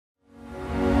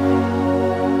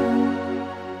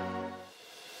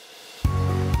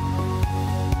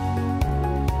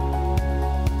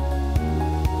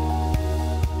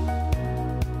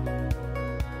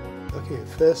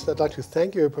First, I'd like to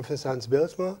thank you, Professor Hans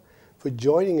Bijlsma, for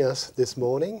joining us this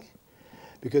morning,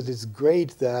 because it's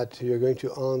great that you're going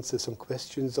to answer some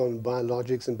questions on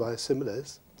biologics and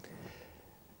biosimilars.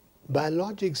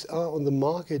 Biologics are on the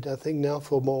market, I think, now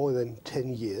for more than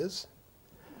 10 years.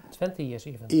 20 years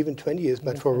even. Even 20 years,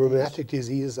 but for rheumatic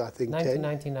diseases, I think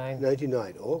 1999.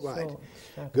 99, all right.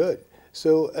 So Good.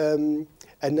 So,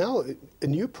 and now a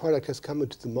new product has come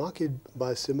into the market,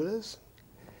 biosimilars.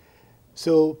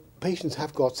 So patients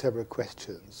have got several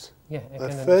questions. Yeah, I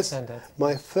can understand that.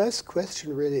 My first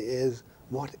question really is,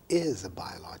 what is a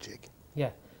biologic?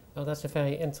 Yeah, well, that's a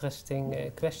very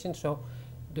interesting question. So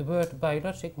the word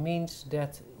biologic means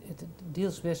that it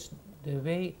deals with the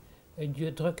way a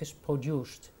drug is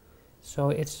produced.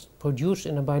 So it's produced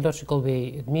in a biological way.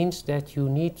 It means that you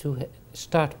need to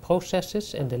start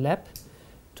processes in the lab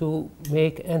to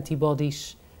make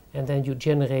antibodies, and then you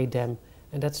generate them.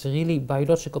 And that's a really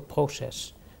biological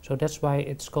process. So that's why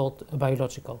it's called a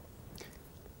biological.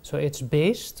 So it's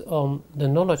based on the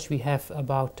knowledge we have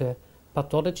about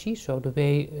pathology, so the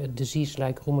way a disease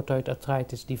like rheumatoid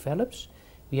arthritis develops.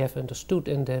 We have understood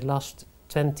in the last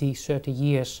 20, 30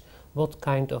 years what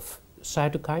kind of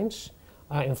cytokines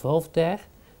are involved there.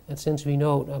 And since we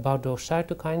know about those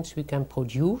cytokines, we can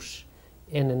produce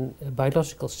in a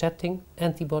biological setting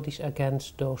antibodies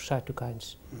against those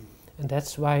cytokines. And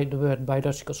that's why the word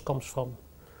biologicals comes from.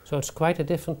 So it's quite a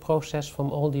different process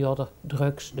from all the other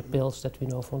drugs, the pills that we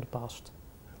know from the past.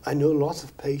 I know lots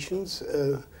of patients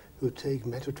who take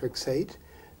methotrexate.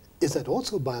 Is that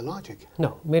also a biologic?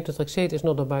 No, methotrexate is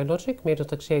not a biologic.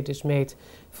 Methotrexate is made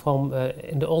from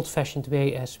in the old-fashioned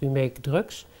way as we make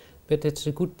drugs. But it's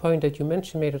a good point that you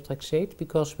mentioned methotrexate,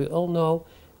 because we all know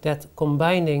that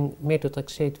combining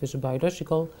methotrexate with a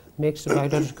biological makes the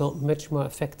biological much more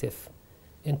effective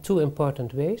in two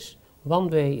important ways. One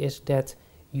way is that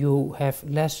you have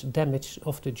less damage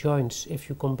of the joints if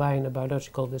you combine a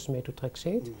biological with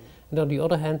methotrexate. And on the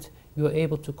other hand, you are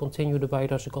able to continue the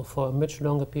biological for a much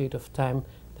longer period of time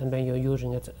than when you're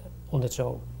using it on its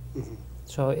own.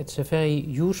 So it's a very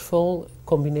useful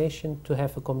combination to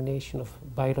have a combination of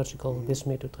biological with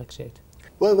methotrexate.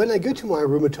 Well, when I go to my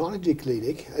rheumatology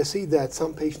clinic, I see that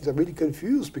some patients are really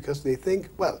confused because they think,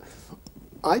 well,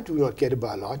 I do not get a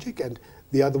biologic and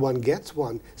the other one gets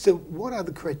one. So what are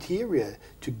the criteria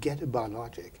to get a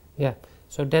biologic? Yeah,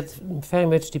 so that very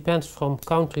much depends from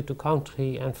country to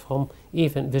country and from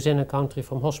even within a country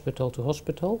from hospital to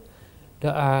hospital.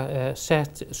 There are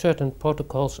certain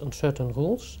protocols and certain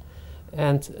rules.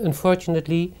 And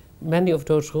unfortunately, many of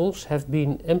those rules have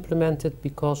been implemented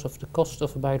because of the cost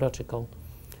of a biological.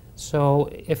 So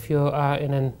if you are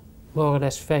in a more or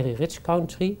less very rich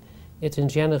country, it's in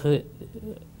general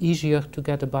easier to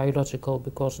get a biological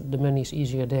because the money is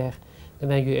easier there than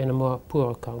when you're in a more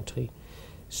poorer country.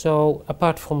 So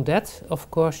apart from that, of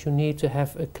course, you need to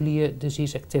have a clear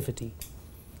disease activity.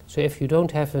 So if you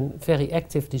don't have a very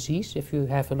active disease, if you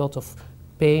have a lot of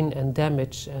pain and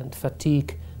damage and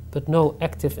fatigue, but no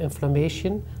active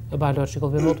inflammation, a biological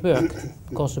will not work,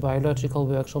 because the biological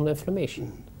works on the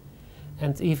inflammation.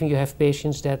 And even you have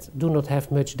patients that do not have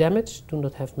much damage, do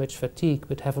not have much fatigue,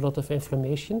 but have a lot of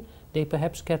inflammation, they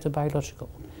perhaps get a biological.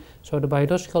 So the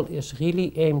biological is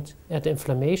really aimed at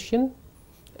inflammation,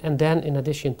 and then in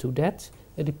addition to that,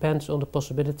 it depends on the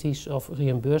possibilities of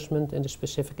reimbursement in the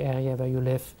specific area where you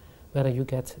live, whether you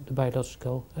get the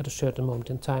biological at a certain moment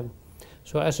in time.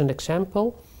 So as an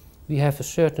example, we have a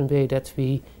certain way that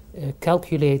we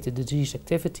calculate the disease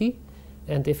activity,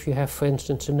 and if you have, for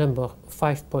instance, a number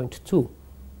 5.2,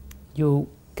 you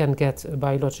can get a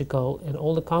biological in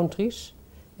all the countries.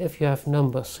 If you have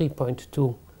number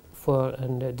 3.2 for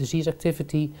a disease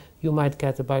activity, you might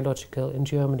get a biological in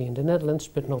Germany and the Netherlands,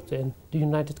 but not in the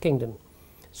United Kingdom.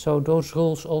 So those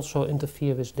rules also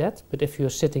interfere with that, but if you're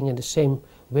sitting in the same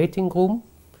waiting room,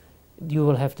 you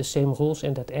will have the same rules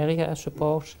in that area, I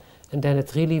suppose, and then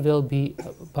it really will be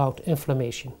about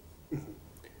inflammation.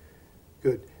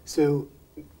 Good. So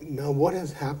now what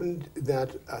has happened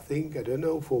that I think, I don't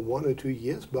know, for 1 or 2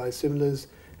 years, biosimilars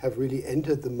have really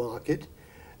entered the market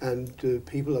and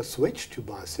people are switched to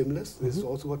biosimilars. This is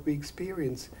also what we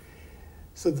experience.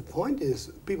 So the point is,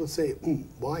 people say,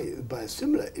 why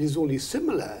biosimilar? It is only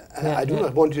similar. I do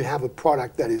not want to have a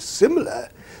product that is similar.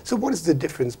 So what is the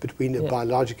difference between a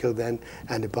biological then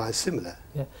and a biosimilar?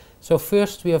 Yeah. So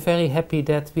first, we are very happy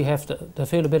that we have the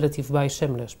availability of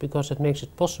biosimilars, because it makes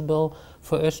it possible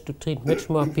for us to treat much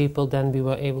more people than we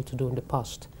were able to do in the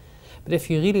past. But if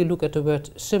you really look at the word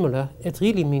similar, it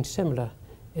really means similar.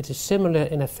 It is similar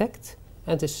in effect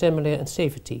and is similar in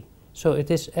safety. So it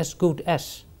is as good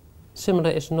as. Similar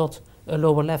is not a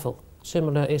lower level.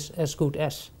 Similar is as good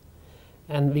as.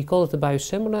 And we call it a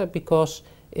biosimilar because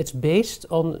it's based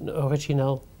on an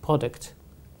original product,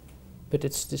 but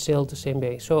it's still the same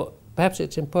way. So perhaps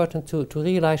it's important to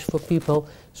realize for people,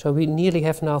 so we nearly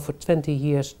have now for 20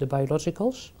 years the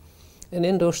biologicals, and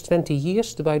in those 20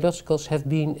 years the biologicals have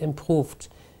been improved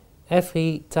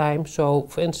every time. So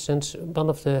for instance, one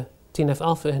of the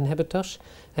TNF-alpha inhibitors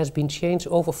has been changed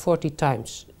over 40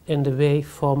 times in the way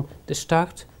from the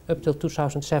start up till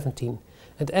 2017.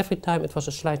 And every time it was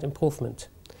a slight improvement.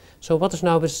 So what is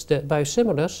now with the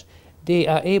biosimilars, they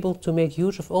are able to make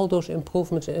use of all those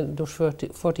improvements in those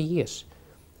 40 years.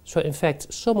 So in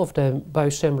fact, some of the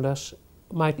biosimilars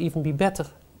might even be better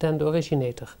than the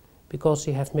originator, because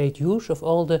they have made use of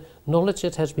all the knowledge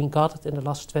that has been gathered in the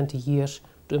last 20 years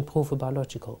to improve a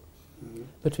biological.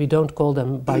 But we don't call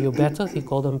them bio-better, we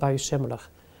call them biosimilar.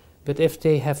 But if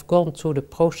they have gone through the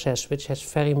process which has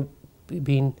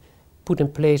been put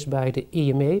in place by the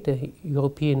EMA, the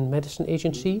European Medicine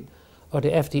Agency, or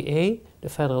the FDA, the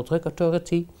Federal Drug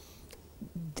Authority,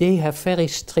 they have very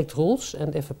strict rules,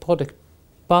 and if a product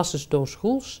passes those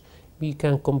rules, we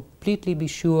can completely be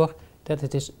sure that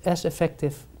it is as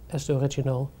effective as the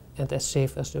original and as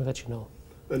safe as the original.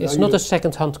 But it's not a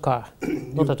second-hand car,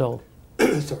 not at all.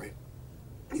 Sorry,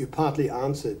 you partly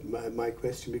answered my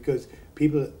question, because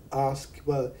people ask,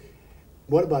 well,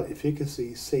 what about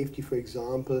efficacy, safety, for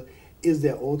example? Is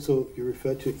there also, you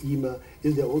referred to EMA,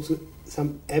 is there also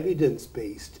some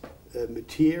evidence-based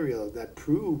material that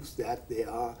proves that they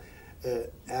are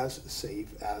as safe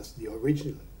as the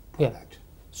original product? Yeah.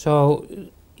 So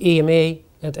EMA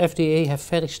and FDA have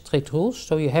very strict rules,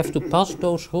 so you have to pass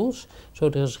those rules, so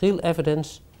there's real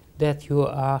evidence that you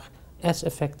are as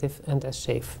effective and as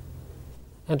safe.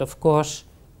 And of course,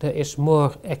 there is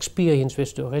more experience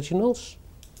with the originals,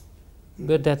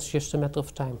 but that's just a matter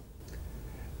of time.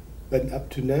 But up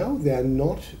to now, there are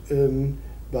not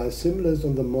biosimilars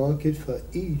on the market for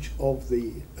each of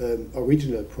the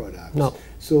original products. No.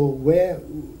 So where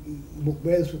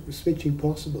is switching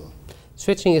possible?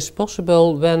 Switching is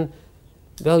possible when,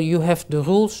 well, you have the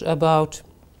rules about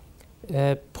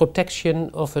protection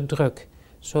of a drug.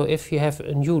 So if you have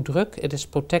a new drug, it is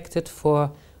protected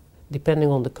for, depending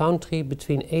on the country,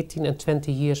 between 18 and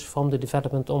 20 years from the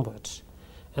development onwards.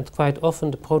 And quite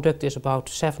often the product is about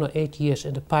 7 or 8 years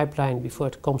in the pipeline before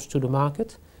it comes to the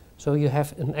market. So you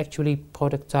have an actually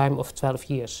product time of 12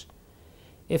 years.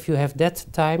 If you have that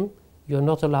time, you're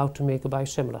not allowed to make a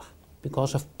biosimilar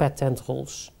because of patent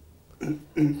rules.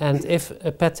 And if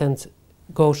a patent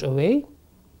goes away,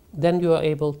 then you are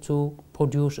able to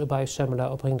produce a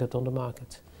biosimilar or bring that on the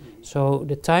market. So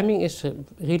the timing is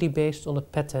really based on the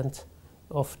patent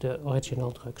of the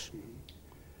original drugs.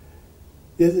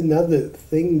 There's another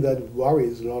thing that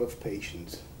worries a lot of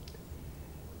patients.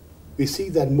 We see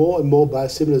that more and more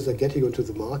biosimilars are getting onto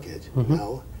the market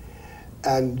now,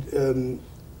 and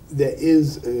there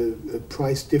is a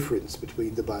price difference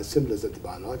between the biosimilars and the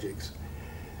biologics.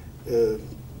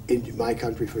 In my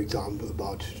country, for example,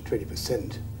 about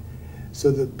 20%.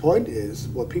 So the point is,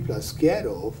 what people are scared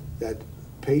of, that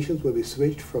patients will be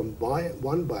switched from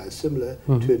one biosimilar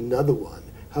to another one.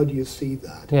 How do you see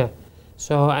that? Yeah.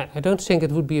 So I don't think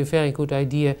it would be a very good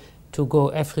idea to go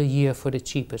every year for the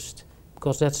cheapest,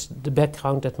 because that's the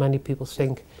background that many people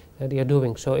think they are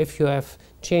doing. So if you have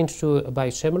changed to a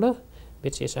biosimilar,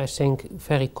 which is, I think,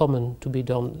 very common to be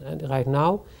done right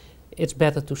now, it's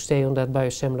better to stay on that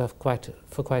biosimilar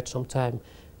for quite some time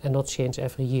and not change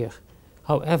every year.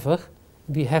 However,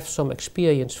 we have some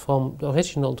experience from the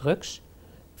original drugs.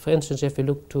 For instance, if we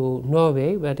look to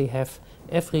Norway, where they have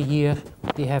every year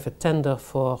they have a tender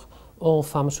for all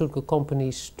pharmaceutical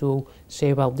companies to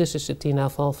say, well, this is a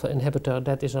TNF-alpha inhibitor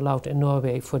that is allowed in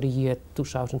Norway for the year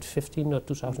 2015 or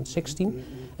 2016,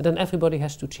 and then everybody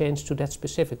has to change to that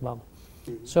specific one.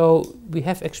 So we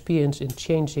have experience in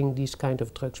changing these kind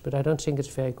of drugs, but I don't think it's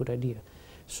a very good idea.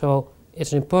 So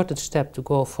it's an important step to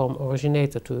go from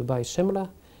originator to a biosimilar,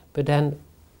 but then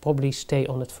probably stay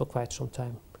on it for quite some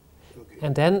time. Okay.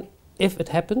 And then if it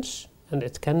happens, and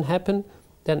it can happen,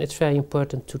 then it's very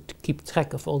important to keep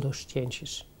track of all those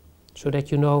changes. So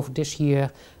that you know, this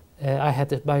year I had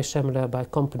the biosimilar by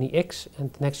company X,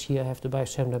 and next year I have the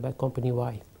biosimilar by company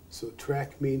Y. So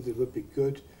track means it would be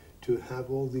good to have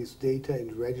all these data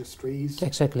in registries.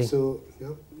 Exactly. So,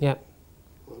 yeah?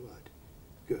 All right,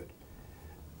 good.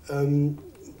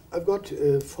 I've got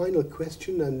a final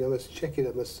question, and I must check it,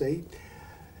 I must say.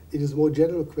 It is a more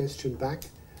general question back.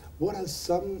 What are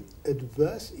some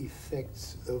adverse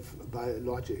effects of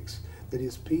biologics? That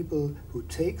is, people who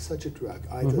take such a drug,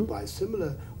 either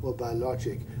biosimilar or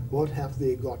biologic, what have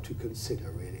they got to consider,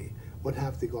 really? What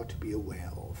have they got to be aware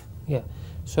of? Yeah,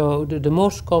 so the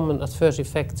most common adverse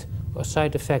effect or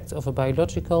side effect of a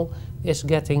biological is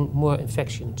getting more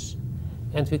infections.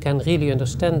 And we can really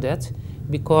understand that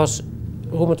because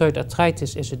rheumatoid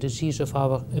arthritis is a disease of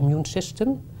our immune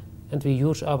system, and we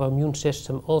use our immune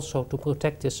system also to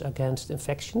protect us against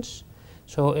infections.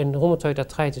 So in rheumatoid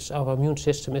arthritis, our immune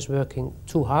system is working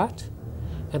too hard,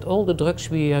 and all the drugs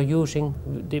we are using,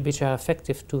 which are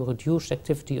effective to reduce the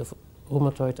activity of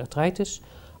rheumatoid arthritis,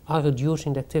 are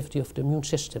reducing the activity of the immune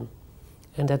system.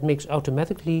 And that makes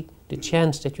automatically the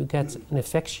chance that you get an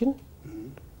infection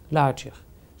larger.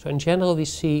 So in general, we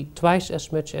see twice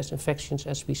as much as infections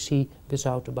as we see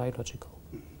without a biological.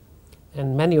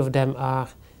 And many of them are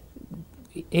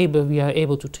we are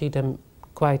able to treat them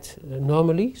quite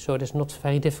normally, so it is not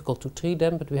very difficult to treat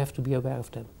them, but we have to be aware of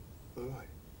them. All right.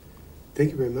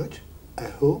 Thank you very much. I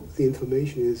hope the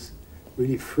information is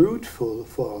really fruitful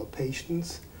for our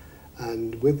patients,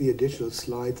 and with the additional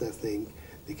slides, I think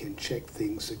they can check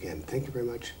things again. Thank you very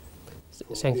much.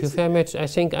 Thank you very much.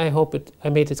 I hope I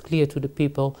made it clear to the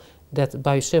people that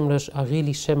biosimilars are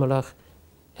really similar,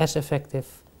 as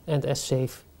effective and as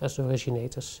safe as the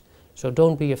originators. So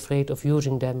don't be afraid of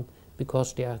using them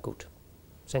because they are good.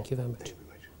 Thank you very much.